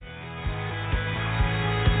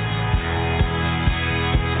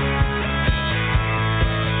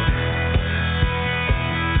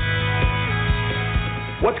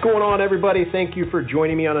What's going on, everybody? Thank you for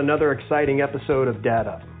joining me on another exciting episode of Dad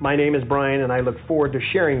Up. My name is Brian, and I look forward to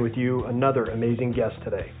sharing with you another amazing guest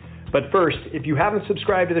today. But first, if you haven't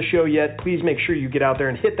subscribed to the show yet, please make sure you get out there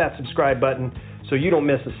and hit that subscribe button so you don't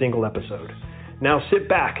miss a single episode. Now sit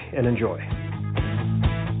back and enjoy.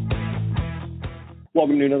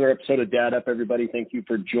 Welcome to another episode of Dad Up, everybody. Thank you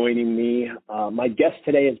for joining me. My guest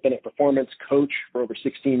today has been a performance coach for over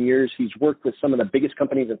 16 years. He's worked with some of the biggest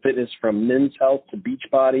companies in fitness, from Men's Health to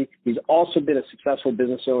Beachbody. He's also been a successful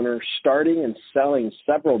business owner, starting and selling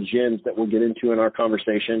several gyms that we'll get into in our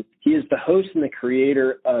conversation. He is the host and the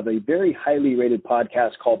creator of a very highly rated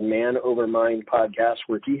podcast called Man Over Mind Podcast,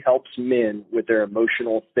 where he helps men with their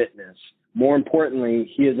emotional fitness. More importantly,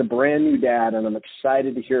 he is a brand new dad, and I'm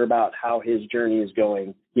excited to hear about how his journey is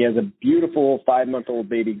going. He has a beautiful 5-month-old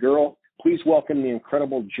baby girl. Please welcome the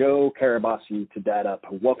incredible Joe Carabasi to Dad Up.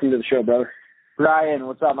 Welcome to the show, brother. Brian,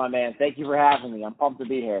 what's up, my man? Thank you for having me. I'm pumped to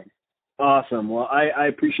be here. Awesome. Well, I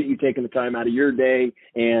appreciate you taking the time out of your day.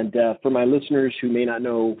 And for my listeners who may not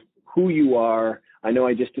know who you are, I know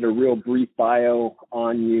I just did a real brief bio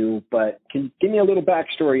on you, but can you give me a little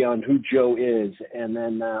backstory on who Joe is? And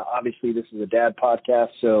then obviously this is a dad podcast,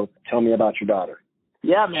 so tell me about your daughter.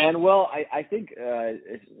 Yeah, man. Well, I think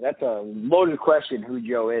that's a loaded question, who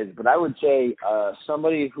Joe is. But I would say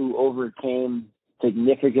somebody who overcame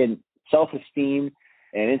significant self-esteem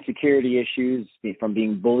and insecurity issues from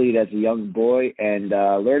being bullied as a young boy, and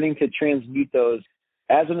learning to transmute those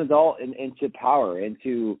as an adult into power,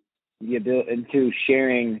 into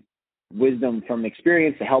sharing wisdom from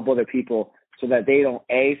experience to help other people, so that they don't,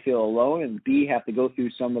 A, feel alone, and B, have to go through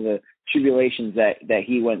some of the tribulations that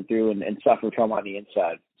he went through and suffered from on the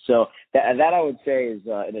inside. So that I would say is,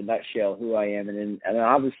 in a nutshell, who I am. And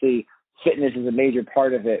obviously fitness is a major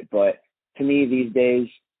part of it, but to me these days,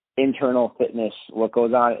 internal fitness, what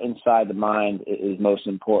goes on inside the mind, is most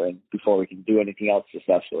important before we can do anything else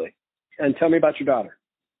successfully. And tell me about your daughter.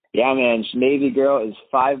 Yeah, man. Baby girl is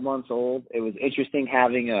 5 months old. It was interesting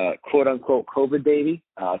having a quote unquote COVID baby.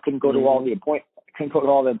 Couldn't go to all the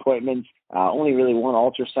appointments. Only really one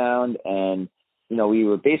ultrasound, and we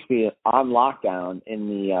were basically on lockdown in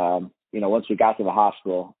the once we got to the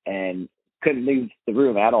hospital, and couldn't leave the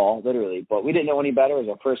room at all, literally. But we didn't know any better. It was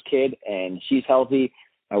our first kid, and she's healthy.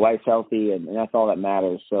 My wife's healthy, and that's all that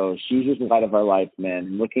matters. So she's just the light of our life,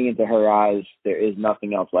 man. Looking into her eyes, there is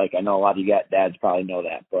nothing else like. I know a lot of you dads probably know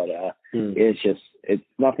that, but it's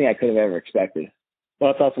nothing I could have ever expected.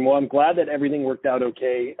 Well, that's awesome. Well, I'm glad that everything worked out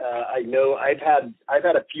okay. I know I've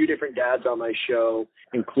had a few different dads on my show,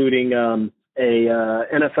 including a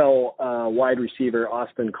NFL wide receiver,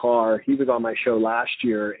 Austin Carr. He was on my show last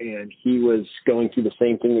year, and he was going through the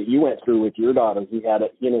same thing that you went through with your daughter. He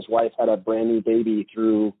and his wife had a brand new baby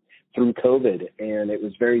through COVID, and it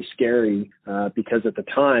was very scary because at the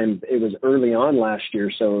time it was early on last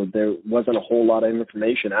year, so there wasn't a whole lot of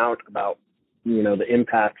information out about the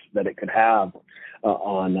impacts that it could have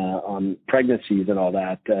on pregnancies and all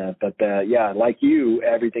that. But like you,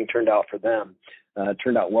 everything turned out for them.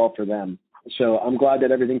 Turned out well for them. So I'm glad that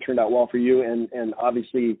everything turned out well for you. And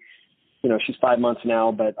obviously, she's 5 months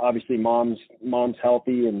now, but obviously mom's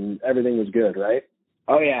healthy and everything was good, right?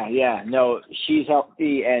 Oh, yeah. Yeah. No, she's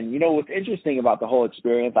healthy. And what's interesting about the whole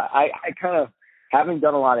experience, I kind of, having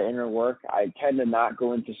done a lot of inner work, I tend to not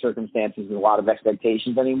go into circumstances with a lot of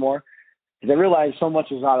expectations anymore, because I realize so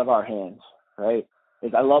much is out of our hands, right?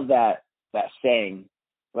 I love that saying,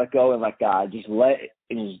 let go and let God. Just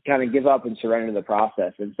kind of give up and surrender to the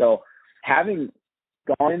process. And so having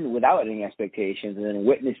gone without any expectations and then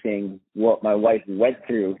witnessing what my wife went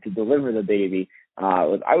through to deliver the baby, I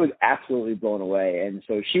was absolutely blown away. And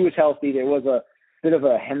so she was healthy. There was a bit of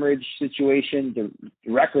a hemorrhage situation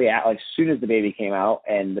directly as soon as the baby came out,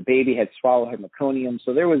 and the baby had swallowed her meconium.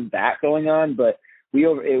 So there was that going on, but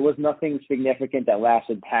it was nothing significant that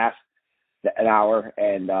lasted past an hour,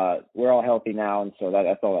 and we're all healthy now, and so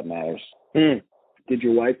that's all that matters. Did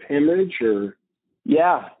your wife hemorrhage or?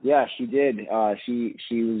 Yeah, she did.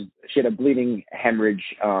 She had a bleeding hemorrhage,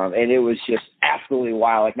 and it was just absolutely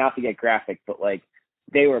wild. Like, not to get graphic, but like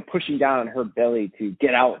they were pushing down on her belly to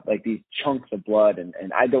get out like these chunks of blood, and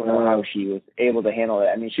I don't know how she was able to handle it.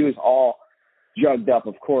 I mean, she was all drugged up,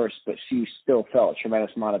 of course, but she still felt a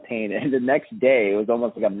tremendous amount of pain. And the next day, it was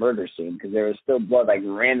almost like a murder scene, because there was still blood like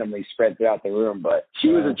randomly spread throughout the room. But she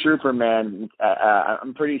was a trooper, man.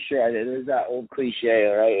 I'm pretty sure there's that old cliche,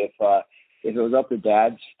 right? if it was up to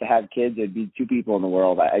dads to have kids, there'd be 2 people in the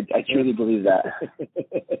world. I truly believe that.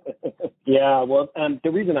 Yeah, well,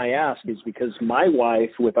 the reason I ask is because my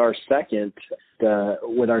wife, with our second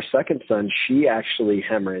son, she actually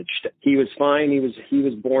hemorrhaged. He was fine. He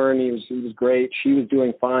was born. He was great. She was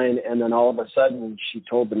doing fine, and then all of a sudden, she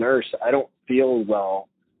told the nurse, "I don't feel well."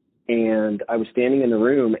 And I was standing in the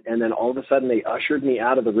room, and then all of a sudden, they ushered me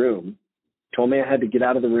out of the room, told me I had to get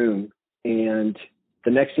out of the room, and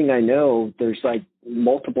the next thing I know, there's like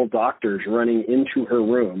multiple doctors running into her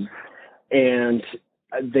room, and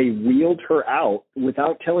they wheeled her out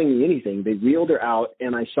without telling me anything. They wheeled her out,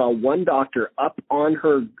 and I saw one doctor up on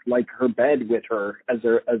her, like her bed with her as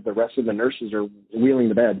the rest of the nurses are wheeling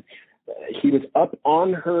the bed. He was up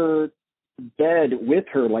on her bed with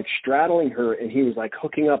her, like straddling her, and he was like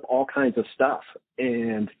hooking up all kinds of stuff.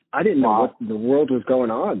 And I didn't know what in the world was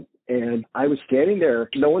going on. And I was standing there.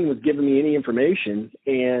 No one was giving me any information.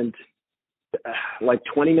 And like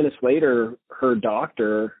 20 minutes later, her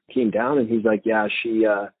doctor came down and he's like, yeah, she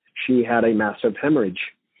had a massive hemorrhage,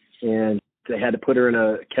 and they had to put her in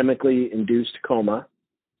a chemically induced coma.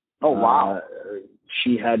 Oh, wow.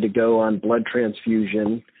 She had to go on blood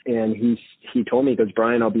transfusion, and he told me, he goes,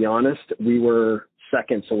 Brian, I'll be honest, we were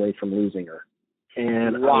seconds away from losing her.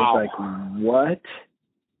 And wow. I was like, what?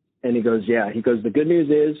 And he goes, yeah. He goes, the good news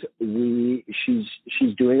is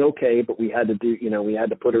she's doing okay, but we had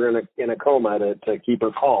to put her in a coma to keep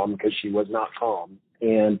her calm, because she was not calm.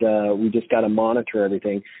 And we just got to monitor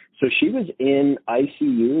everything. So she was in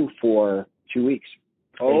ICU for 2 weeks.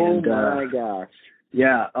 Oh, my gosh.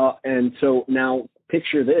 Yeah. And so now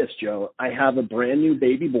picture this, Joe. I have a brand new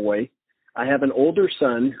baby boy. I have an older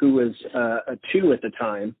son who was a 2 at the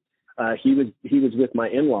time. He was with my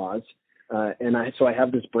in-laws. And so I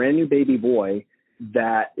have this brand new baby boy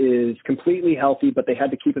that is completely healthy, but they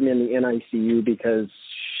had to keep him in the NICU because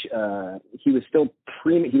he was 2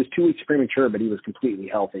 weeks premature, but he was completely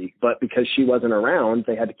healthy. But because she wasn't around,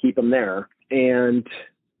 they had to keep him there. And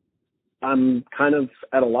I'm kind of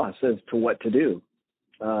at a loss as to what to do.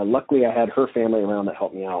 Luckily, I had her family around that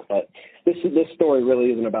helped me out. But this story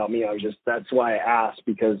really isn't about me. That's why I asked,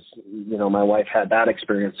 because, my wife had that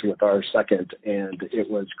experience with our second, and it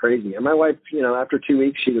was crazy. And my wife, after 2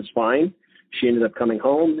 weeks, she was fine. She ended up coming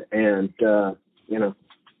home, and,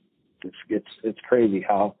 it's crazy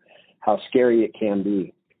how scary it can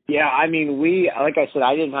be. Yeah, I mean, like I said,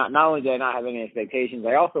 not only did I not have any expectations,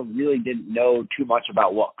 I also really didn't know too much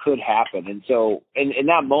about what could happen. And so in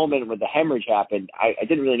that moment when the hemorrhage happened, I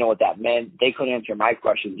didn't really know what that meant. They couldn't answer my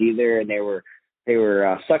questions either. And they were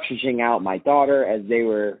suctioning out my daughter as they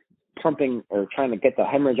were pumping or trying to get the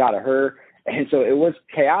hemorrhage out of her. And so it was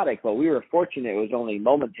chaotic, but we were fortunate it was only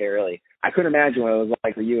momentarily. I couldn't imagine what it was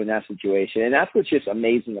like for you in that situation. And that's what's just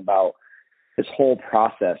amazing about this whole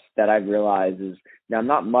process that I've realized is, now, I'm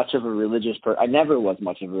not much of a religious person. I never was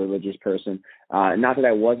much of a religious person. Not that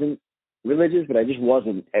I wasn't religious, but I just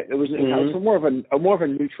wasn't. It was more of a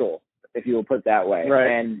neutral, if you will put it that way.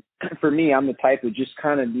 Right. And for me, I'm the type who just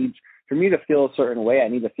kind of needs, for me to feel a certain way, I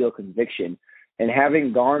need to feel conviction. And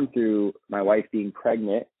having gone through my wife being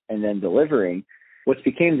pregnant and then delivering, what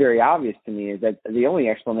became very obvious to me is that the only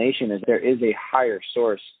explanation is there is a higher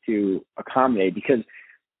source to accommodate, because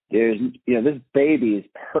there's, this baby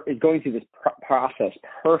is going through this process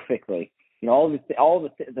perfectly. All the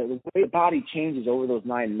way the body changes over those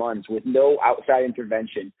 9 months with no outside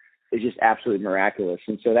intervention is just absolutely miraculous.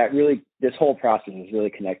 And so this whole process has really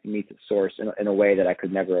connected me to source in a way that I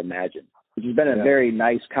could never imagine, which has been a very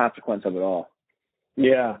nice consequence of it all.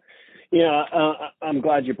 Yeah. Yeah, I'm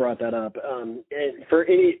glad you brought that up. And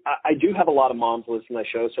I do have a lot of moms listening to my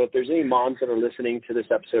show. So if there's any moms that are listening to this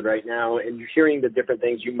episode right now and you're hearing the different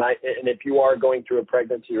things and if you are going through a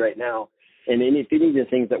pregnancy right now, and if any of the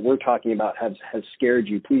things that we're talking about has scared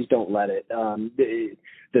you, please don't let it.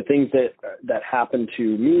 The things that happened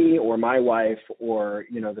to me or my wife, or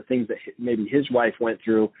the things that maybe his wife went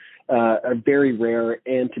through, are very rare.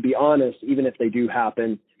 And to be honest, even if they do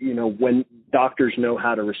happen, when doctors know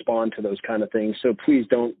how to respond to those kind of things. So please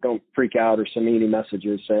don't freak out or send me any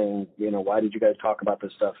messages saying, why did you guys talk about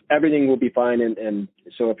this stuff? Everything will be fine. And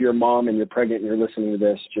so if you're a mom and you're pregnant and you're listening to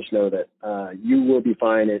this, just know that you will be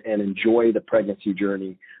fine and enjoy the pregnancy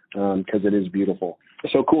journey, because it is beautiful.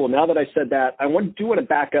 So cool. Now that I said that, I want to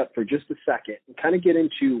back up for just a second and kind of get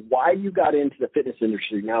into why you got into the fitness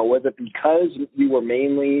industry. Now, was it because you were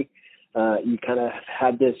mainly, you kind of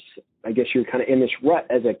had this, I guess you're kind of in this rut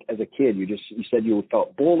as a kid. You said you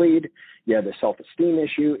felt bullied. You had a self-esteem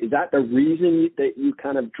issue. Is that the reason that you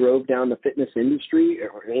kind of drove down the fitness industry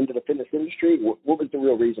or into the fitness industry? What was the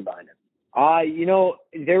real reason behind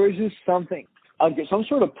it? There was just something. some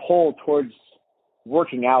sort of pull towards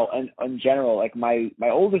working out and in general. Like my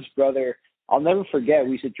oldest brother, I'll never forget,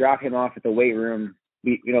 we used to drop him off at the weight room,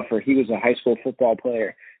 he was a high school football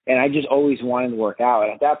player, and I just always wanted to work out.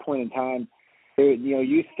 And at that point in time,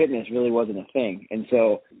 youth fitness really wasn't a thing. And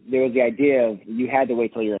so there was the idea of you had to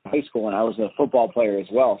wait till you're in high school, and I was a football player as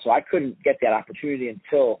well. So I couldn't get that opportunity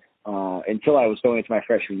until I was going into my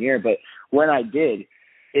freshman year. But when I did,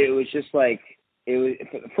 it was just like, it was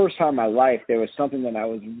for the first time in my life, there was something that I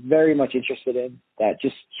was very much interested in that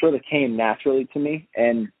just sort of came naturally to me.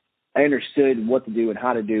 And I understood what to do and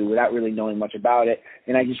how to do without really knowing much about it.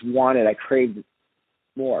 And I craved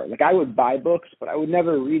more. Like I would buy books, but I would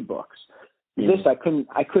never read books. This I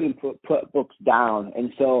couldn't put books down.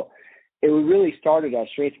 And so it really started as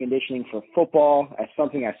strength conditioning for football, as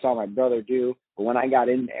something I saw my brother do. But when I got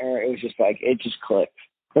in there, it was just like, it just clicked.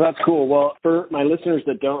 Well, that's cool. Well, for my listeners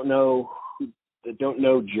that don't know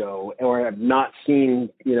Joe or have not seen,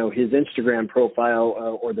 his Instagram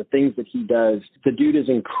profile or the things that he does, the dude is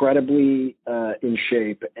incredibly in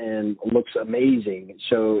shape and looks amazing.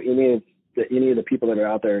 So any of the people that are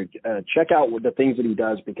out there, check out the things that he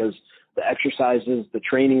does, because the exercises, the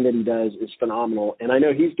training that he does is phenomenal. And I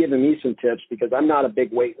know he's given me some tips because I'm not a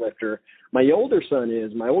big weightlifter. My older son's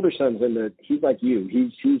he's like you.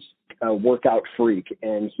 He's a workout freak,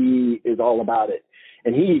 and he is all about it.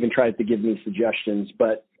 And he even tries to give me suggestions,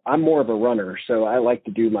 but I'm more of a runner, so I like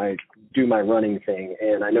to do my running thing.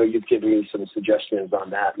 And I know you've given me some suggestions on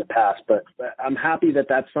that in the past, but I'm happy that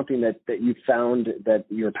that's something that you found that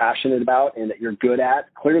you're passionate about and that you're good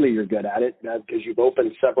at. Clearly you're good at it because you've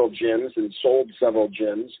opened several gyms and sold several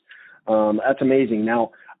gyms. That's amazing. Now,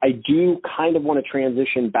 I do kind of want to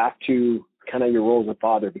transition back to kind of your role as a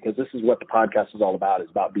father, because this is what the podcast is all about. It's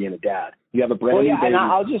about being a dad. You have a brand new baby. And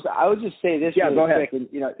I would just say this. Yeah, really go ahead. Quick.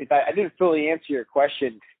 And, if I didn't fully answer your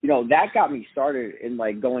question, that got me started in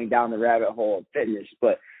like going down the rabbit hole of fitness,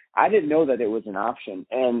 but I didn't know that it was an option.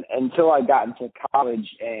 And until I got into college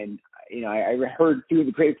and, I heard through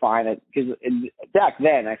the grapevine that, because back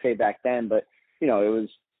then, but it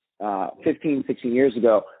was 15, 16 years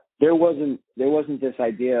ago, there wasn't this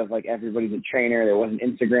idea of like everybody's a trainer. There wasn't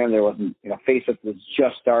Instagram. There wasn't, Facebook was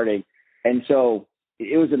just starting. And so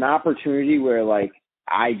it was an opportunity where like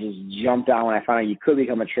I just jumped on when I found out you could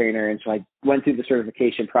become a trainer. And so I went through the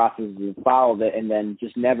certification process and followed it, and then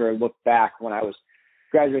just never looked back when I was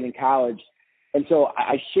graduating college. And so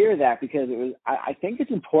I share that because I think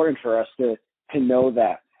it's important for us to know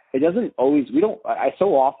that it doesn't always,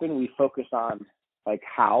 so often we focus on like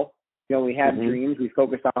how, we have dreams, we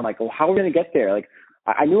focus on like, how are we going to get there? Like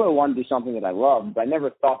I knew I wanted to do something that I loved, but I never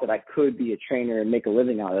thought that I could be a trainer and make a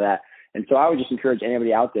living out of that. And so I would just encourage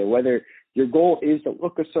anybody out there, whether your goal is to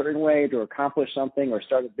look a certain way, to accomplish something or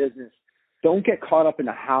start a business, don't get caught up in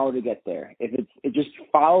the how to get there. If it just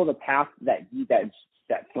follow the path that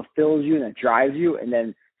fulfills you and that drives you, and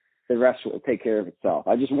then the rest will take care of itself.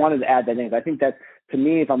 I just wanted to add that in. I think that, to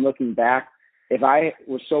me, if I'm looking back, if I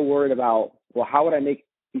was so worried about, well, how would I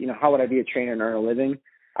be a trainer and earn a living,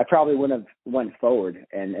 I probably wouldn't have went forward,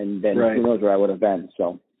 and then right. Who knows where I would have been.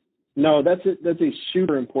 So. No, that's a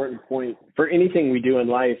super important point for anything we do in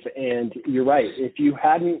life. And you're right. If you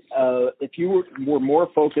hadn't, if you were more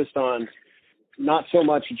focused on not so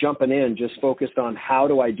much jumping in, just focused on how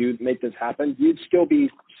do I make this happen, you'd still be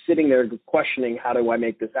sitting there questioning, how do I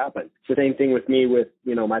make this happen? It's the same thing with me with,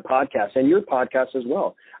 my podcast and your podcast as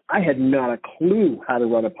well. I had not a clue how to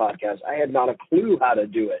run a podcast. I had not a clue how to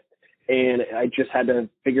do it. And I just had to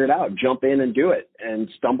figure it out, jump in and do it, and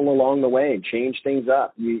stumble along the way and change things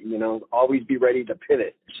up. Always be ready to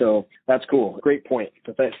pivot. So that's cool. Great point.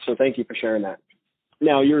 So thank you for sharing that.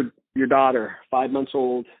 Now, your daughter, 5 months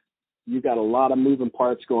old, you've got a lot of moving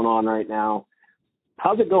parts going on right now.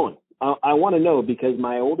 How's it going? I want to know, because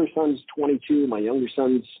my older son's 22, my younger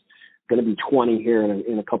son's going to be 20 here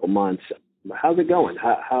in a couple months. How's it going?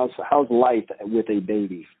 How's life with a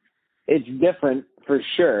baby? It's different for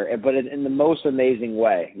sure, but in the most amazing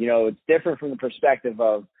way. It's different from the perspective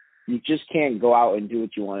of you just can't go out and do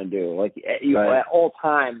what you want to do. Like you right. At all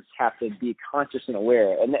times have to be conscious and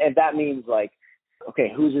aware. And if that means like,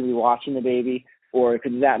 okay, who's going to be watching the baby? Or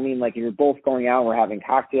does that mean like if you're both going out and we're having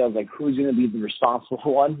cocktails, like who's going to be the responsible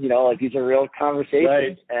one? Like these are real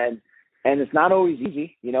conversations. Right. And it's not always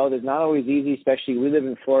easy. There's not always easy, especially we live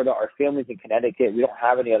in Florida. Our family's in Connecticut. We don't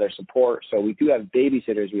have any other support. So we do have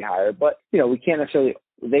babysitters we hire, but, we can't necessarily,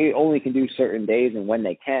 they only can do certain days and when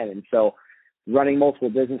they can. And so running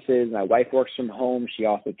multiple businesses, my wife works from home. She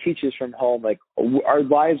also teaches from home. Like our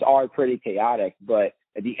lives are pretty chaotic, but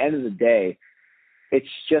at the end of the day, it's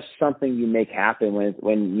just something you make happen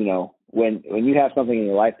when when you have something in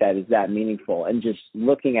your life that is that meaningful, and just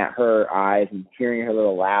looking at her eyes and hearing her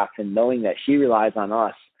little laugh and knowing that she relies on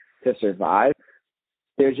us to survive,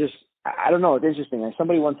 there's just, I don't know, it's interesting. Like,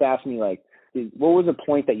 somebody once asked me, like, what was the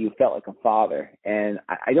point that you felt like a father? And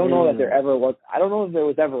I don't know that there ever was. I don't know if there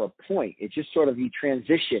was ever a point. It's just sort of you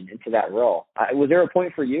transition into that role. Was there a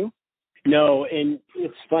point for you? No, and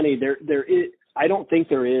it's funny. There is. I don't think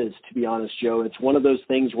there is, to be honest, Joe. It's one of those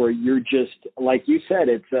things where you're just, like you said,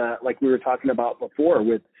 it's like we were talking about before,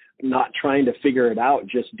 with not trying to figure it out,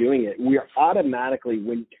 just doing it. We are automatically,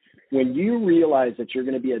 when you realize that you're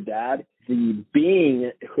going to be a dad, the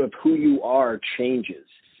being of who you are changes,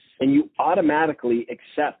 and you automatically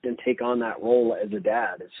accept and take on that role as a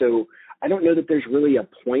dad. So I don't know that there's really a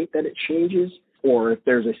point that it changes, or if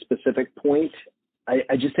there's a specific point.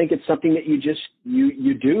 I just think it's something that you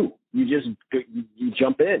do. You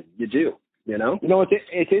jump in. You do. You know. You know,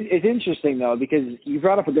 it's interesting though, because you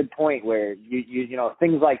brought up a good point where you know,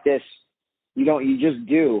 things like this, you just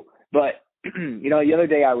do. But you know, the other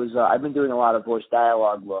day I've been doing a lot of voice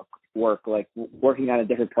dialogue work, like working on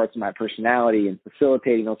different parts of my personality and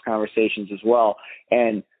facilitating those conversations as well.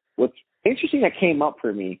 And what's interesting that came up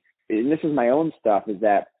for me, and this is my own stuff, is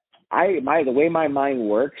that the way my mind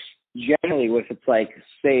works, generally, if it's like,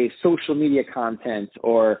 say, social media content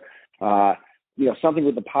or you know, something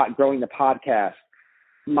with growing the podcast,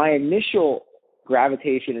 my initial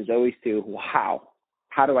gravitation is always to, wow,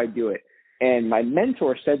 how do I do it? And my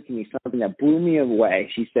mentor said to me something that blew me away.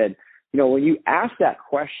 She said, you know, when you ask that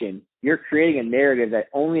question, you're creating a narrative that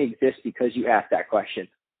only exists because you asked that question.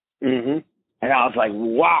 Mm-hmm. And I was like,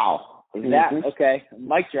 wow, is that okay?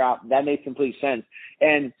 Mic drop. That makes complete sense.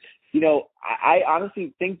 And you know, I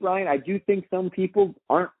honestly think, Brian, I do think some people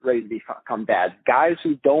aren't ready to become dads. Guys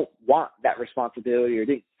who don't want that responsibility or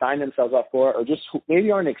didn't sign themselves up for it, or just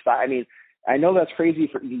maybe aren't excited. I mean, I know that's crazy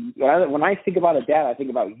for you. When I think about a dad, I think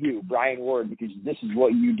about you, Brian Ward, because this is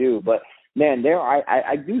what you do. But man,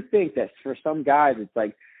 I do think that for some guys, it's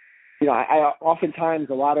like, you know, I oftentimes,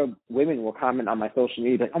 a lot of women will comment on my social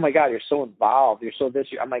media, like, oh my God, you're so involved. You're so this.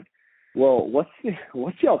 I'm like, well, what's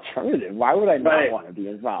the alternative? Why would I not want to be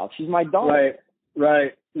involved? She's my daughter.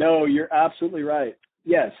 Right. No, you're absolutely right.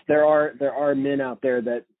 Yes, there are men out there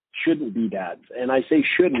that shouldn't be dads, and I say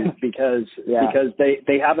shouldn't because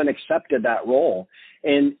they haven't accepted that role.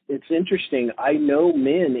 And it's interesting. I know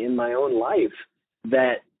men in my own life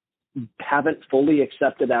that haven't fully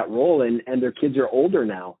accepted that role, and their kids are older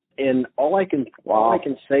now. And all I can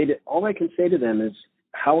say to them is,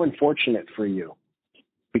 how unfortunate for you,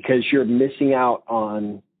 because you're missing out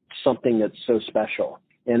on something that's so special,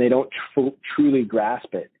 and they don't truly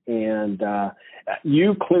grasp it. And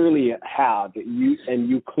you clearly have, and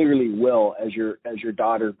you clearly will as your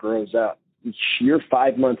daughter grows up. You're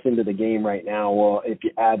 5 months into the game right now. Well, if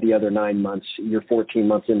you add the other 9 months, you're 14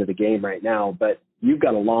 months into the game right now. But you've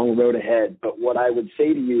got a long road ahead. But what I would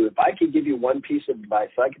say to you, if I could give you one piece of advice,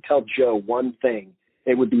 if I could tell Joe one thing,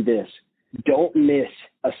 it would be this: don't miss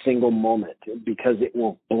a single moment, because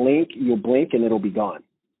you'll blink and it'll be gone.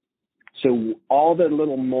 So all the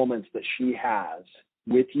little moments that she has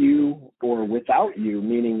with you or without you,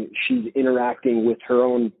 meaning she's interacting with her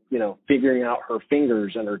own, you know, figuring out her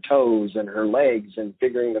fingers and her toes and her legs and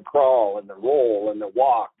figuring the crawl and the roll and the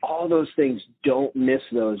walk, all those things, don't miss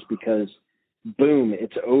those, because boom,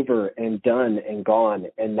 it's over and done and gone.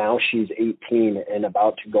 And now she's 18 and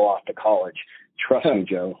about to go off to college. Trust me,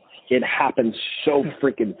 Joe. It happens so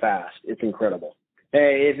freaking fast. It's incredible.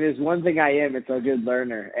 Hey, if there's one thing I am, it's a good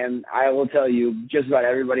learner. And I will tell you, just about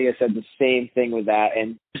everybody has said the same thing with that.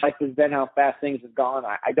 And just like it's been how fast things have gone,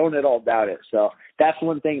 I don't at all doubt it. So that's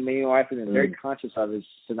one thing me and my wife have been very conscious of, is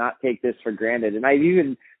to not take this for granted. And I've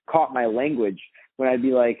even caught my language when I'd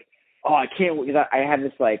be like, oh, I can't, because I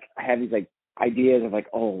have these ideas of like,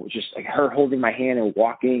 oh, just like her holding my hand and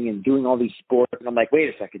walking and doing all these sports. And I'm like, wait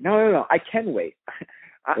a second. No, I can wait.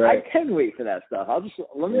 I can wait for that stuff.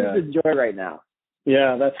 Let me just enjoy right now.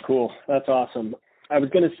 Yeah, that's cool. That's awesome. I was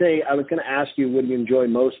going to ask you, what do you enjoy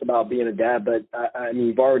most about being a dad? But I mean,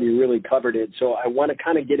 you've already really covered it. So I want to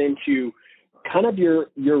kind of get into kind of your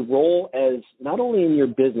role as not only in your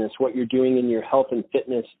business, what you're doing in your health and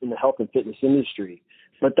fitness, in the health and fitness industry,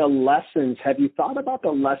 but the lessons. Have you thought about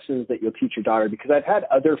the lessons that you'll teach your daughter? Because I've had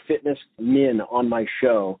other fitness men on my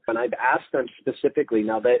show, and I've asked them specifically,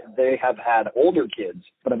 now that they have had older kids,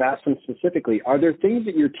 but I've asked them specifically, are there things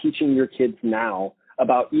that you're teaching your kids now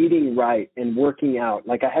about eating right and working out?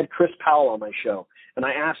 Like, I had Chris Powell on my show, and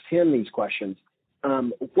I asked him these questions.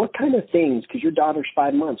 What kind of things, because your daughter's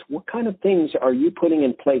 5 months, what kind of things are you putting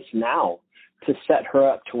in place now to set her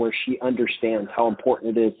up to where she understands how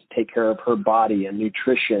important it is to take care of her body and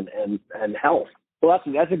nutrition and health? Well,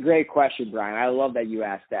 that's a great question, Brian. I love that you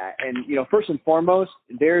asked that. And, you know, first and foremost,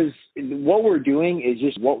 what we're doing is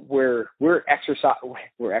just what we're exercising.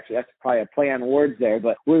 That's probably a play on words there,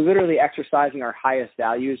 but we're literally exercising our highest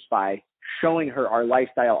values by showing her our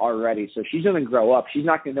lifestyle already. So she's going to grow up. She's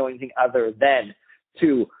not going to know anything other than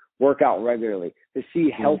to work out regularly, to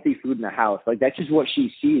see healthy food in the house. Like, that's just what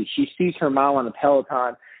she sees. She sees her mom on the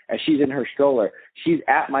Peloton as she's in her stroller. She's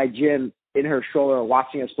at my gym in her stroller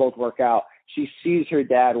watching us both work out. She sees her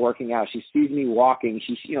dad working out. She sees me walking.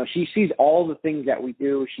 She sees all the things that we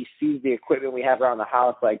do. She sees the equipment we have around the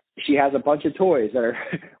house. Like, she has a bunch of toys that are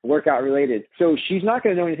workout related. So she's not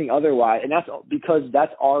going to know anything otherwise. And that's because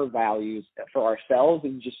that's our values for ourselves.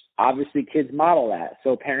 And just obviously kids model that.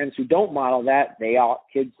 So parents who don't model that,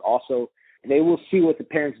 kids also, they will see what the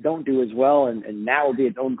parents don't do as well. And that will be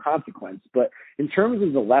its own consequence. But in terms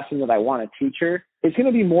of the lesson that I want to teach her, it's going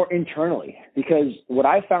to be more internally, because what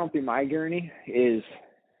I found through my journey is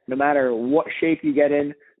no matter what shape you get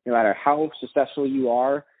in, no matter how successful you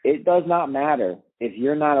are, it does not matter if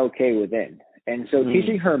you're not okay within. And so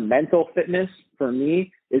teaching her mental fitness for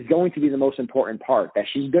me is going to be the most important part, that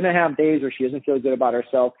she's going to have days where she doesn't feel good about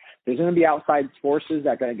herself. There's going to be outside forces that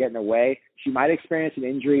are going to get in the way. She might experience an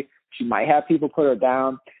injury. She might have people put her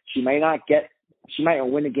down. She might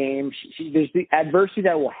win a game. There's the adversity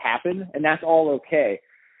that will happen, and that's all okay.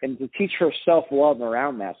 And to teach her self-love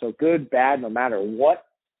around that. So good, bad, no matter what,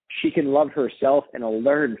 she can love herself and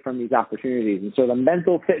learn from these opportunities. And so the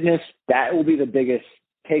mental fitness, that will be the biggest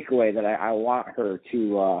takeaway that I want her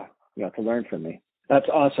to learn from me. That's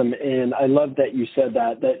awesome. And I love that you said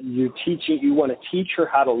that you want to teach her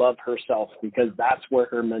how to love herself, because that's where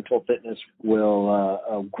her mental fitness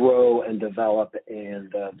will grow and develop. And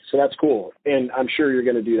so that's cool. And I'm sure you're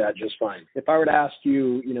going to do that just fine. If I were to ask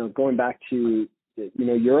you, going back to,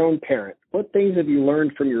 your own parent, what things have you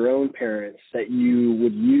learned from your own parents that you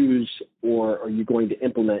would use or are you going to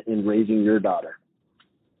implement in raising your daughter?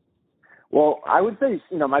 Well, I would say,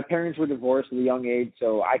 my parents were divorced at a young age.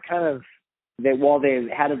 So I while they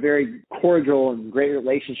had a very cordial and great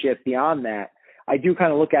relationship beyond that, I do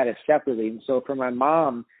kind of look at it separately. And so for my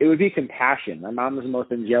mom, it would be compassion. My mom is the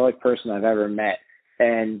most angelic person I've ever met.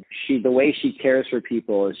 And the way she cares for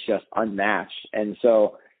people is just unmatched. And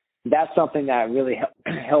so that's something that really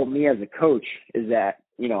helped me as a coach, is that,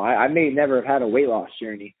 I may never have had a weight loss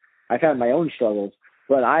journey. I've had my own struggles,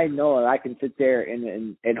 but I know that I can sit there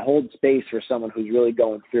and hold space for someone who's really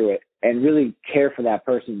going through it and really care for that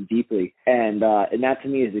person deeply. And that to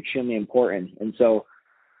me is extremely important. And so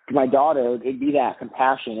for my daughter, it'd be that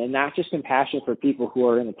compassion, and not just compassion for people who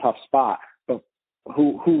are in a tough spot, but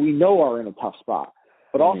who we know are in a tough spot,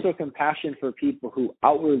 but also compassion for people who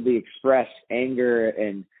outwardly express anger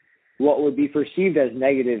and what would be perceived as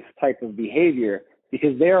negative type of behavior,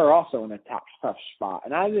 because they are also in a tough spot.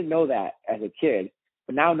 And I didn't know that as a kid,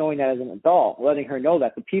 but now knowing that as an adult, letting her know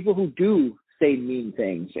that the people who do say mean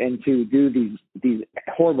things and to do these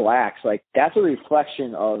horrible acts, like, that's a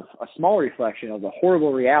small reflection of the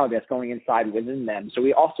horrible reality that's going inside within them. So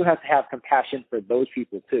we also have to have compassion for those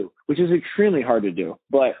people too, which is extremely hard to do,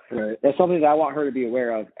 but that's something that I want her to be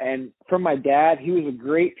aware of. And from my dad, he was a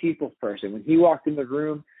great people's person. When he walked in the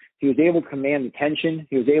room, he was able to command attention.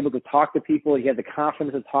 He was able to talk to people. He had the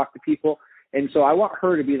confidence to talk to people. And so I want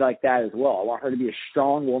her to be like that as well. I want her to be a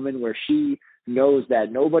strong woman where she knows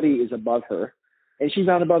that nobody is above her and she's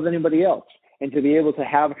not above anybody else. And to be able to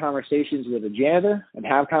have conversations with a janitor and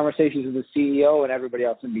have conversations with the CEO and everybody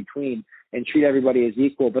else in between, and treat everybody as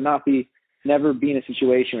equal, but never be in a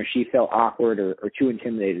situation where she felt awkward or too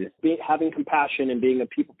intimidated. Having compassion and being a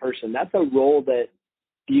people person, that's a role that,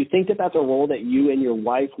 do you think that that's a role that you and your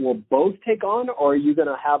wife will both take on, or are you going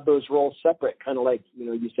to have those roles separate? Kind of like,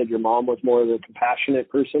 you said your mom was more of the compassionate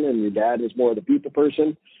person and your dad was more of the people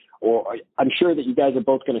person, or I'm sure that you guys are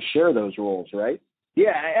both going to share those roles, right?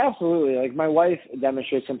 Yeah, absolutely. Like, my wife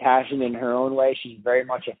demonstrates compassion in her own way. She's very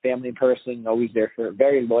much a family person, always there for a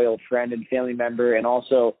very loyal friend and family member. And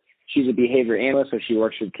also she's a behavior analyst, so she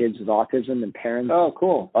works with kids with autism and parents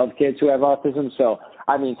of kids who have autism. So,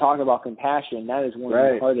 talking about compassion, that is one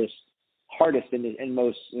of the hardest and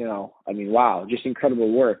most, wow, just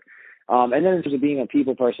incredible work. And then in terms of being a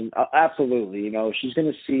people person, absolutely, she's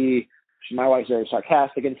going to see, my wife's very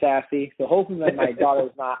sarcastic and sassy, so hopefully that my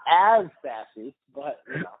daughter's not as sassy, but,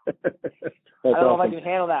 I don't know if I can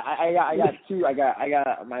handle that. I got two. I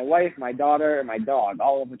got my wife, my daughter, and my dog,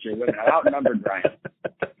 all of which are women. I'm outnumbered, Brian.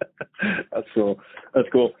 That's cool. That's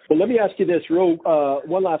cool. Well, let me ask you this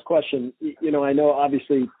one last question. I know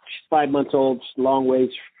obviously she's 5 months old, long ways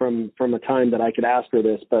from a time that I could ask her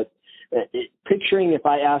this, but picturing if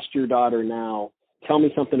I asked your daughter now, tell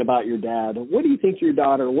me something about your dad, what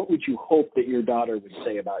would you hope that your daughter would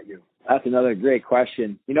say about you? That's another great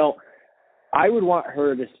question. I would want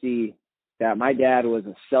her to see that my dad was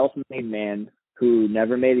a self-made man who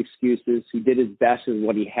never made excuses, who did his best with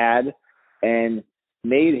what he had and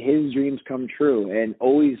made his dreams come true and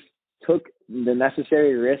always took the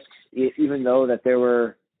necessary risks, even though that there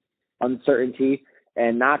were uncertainty,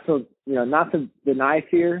 and not to deny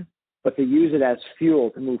fear, but to use it as fuel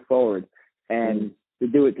to move forward and to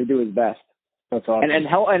do his best. That's awesome.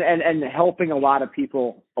 And helping a lot of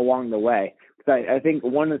people along the way. Because I think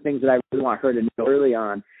one of the things that I really want her to know early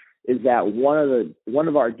on is that one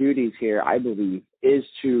of our duties here, I believe, is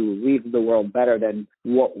to leave the world better than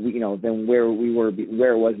than where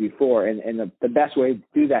it was before. And the best way to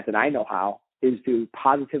do that I know how is to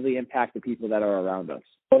positively impact the people that are around us.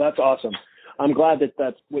 Well, that's awesome. I'm glad that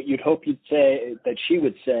that's what you'd hope you'd say, that she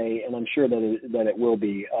would say, and I'm sure that it will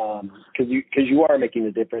be, because you are making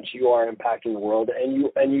a difference. You are impacting the world,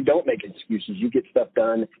 and you don't make excuses. You get stuff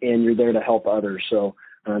done, and you're there to help others. So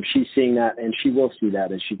she's seeing that, and she will see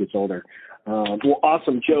that as she gets older. Well,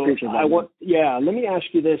 awesome, Joe. Let me ask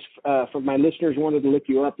you this: for my listeners wanted to look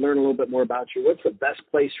you up, learn a little bit more about you. What's the best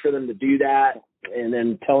place for them to do that? And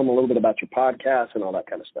then tell them a little bit about your podcast and all that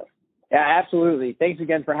kind of stuff. Yeah, absolutely. Thanks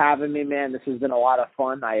again for having me, man. This has been a lot of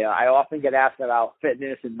fun. I often get asked about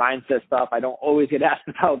fitness and mindset stuff. I don't always get asked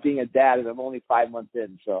about being a dad, and I'm only 5 months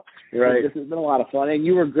in. So right. This has been a lot of fun. And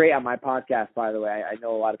you were great on my podcast, by the way. I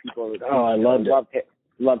know a lot of people. I loved it.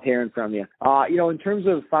 Loved hearing from you. In terms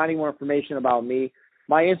of finding more information about me,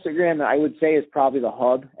 my Instagram, I would say, is probably the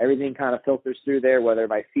hub. Everything kind of filters through there, whether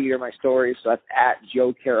my feed or my stories. So that's at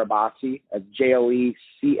Joe Carabasi. That's JoeCarabase.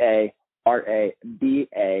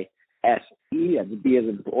 As a B as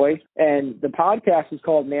a boy. And the podcast is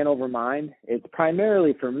called Man Over Mind. It's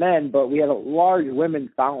primarily for men, but we have a large women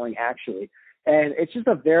following, actually. And it's just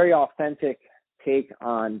a very authentic take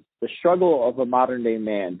on the struggle of a modern day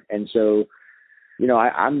man. And so,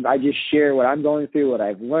 I just share what I'm going through, what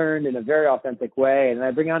I've learned in a very authentic way. And I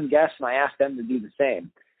bring on guests and I ask them to do the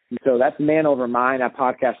same. And so that's Man Over Mind. That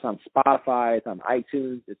podcast is on Spotify. It's on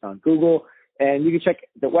iTunes. It's on Google. And you can check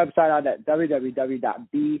the website out at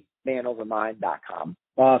www.bemanovermind.com.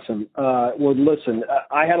 Awesome. Well, listen,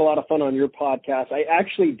 I had a lot of fun on your podcast. I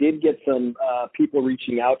actually did get some people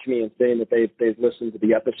reaching out to me and saying that they've listened to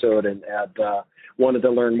the episode and had wanted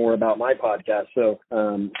to learn more about my podcast. So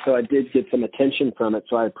I did get some attention from it.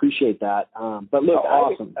 So I appreciate that. But look,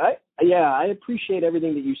 awesome. I appreciate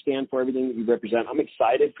everything that you stand for, everything that you represent. I'm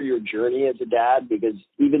excited for your journey as a dad, because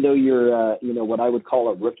even though you're, what I would call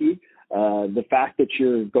a rookie, the fact that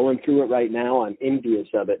you're going through it right now, I'm envious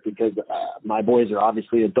of it, because my boys are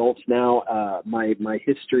obviously adults now. My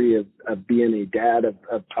history of being a dad of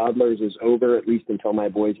toddlers is over, at least until my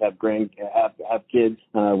boys have kids,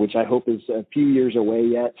 which I hope is a few years away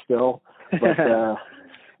yet still.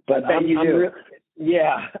 But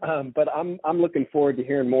I'm looking forward to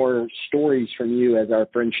hearing more stories from you as our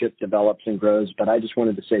friendship develops and grows. But I just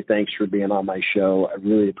wanted to say thanks for being on my show. I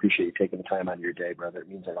really appreciate you taking the time out of your day, brother. It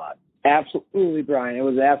means a lot. Absolutely, Brian. It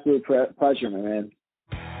was an absolute pleasure, my man.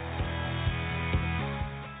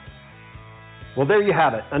 Well, there you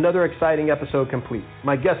have it. Another exciting episode complete.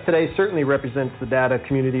 My guest today certainly represents the data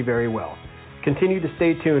community very well. Continue to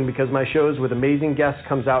stay tuned, because my shows with amazing guests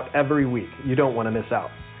comes out every week. You don't want to miss out.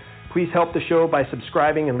 Please help the show by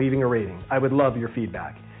subscribing and leaving a rating. I would love your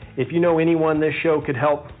feedback. If you know anyone this show could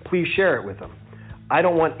help, please share it with them. I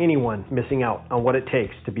don't want anyone missing out on what it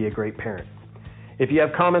takes to be a great parent. If you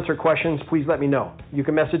have comments or questions, please let me know. You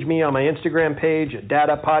can message me on my Instagram page at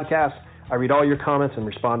Dad Up Podcast. I read all your comments and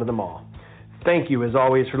respond to them all. Thank you, as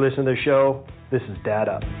always, for listening to the show. This is Dad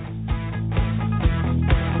Up.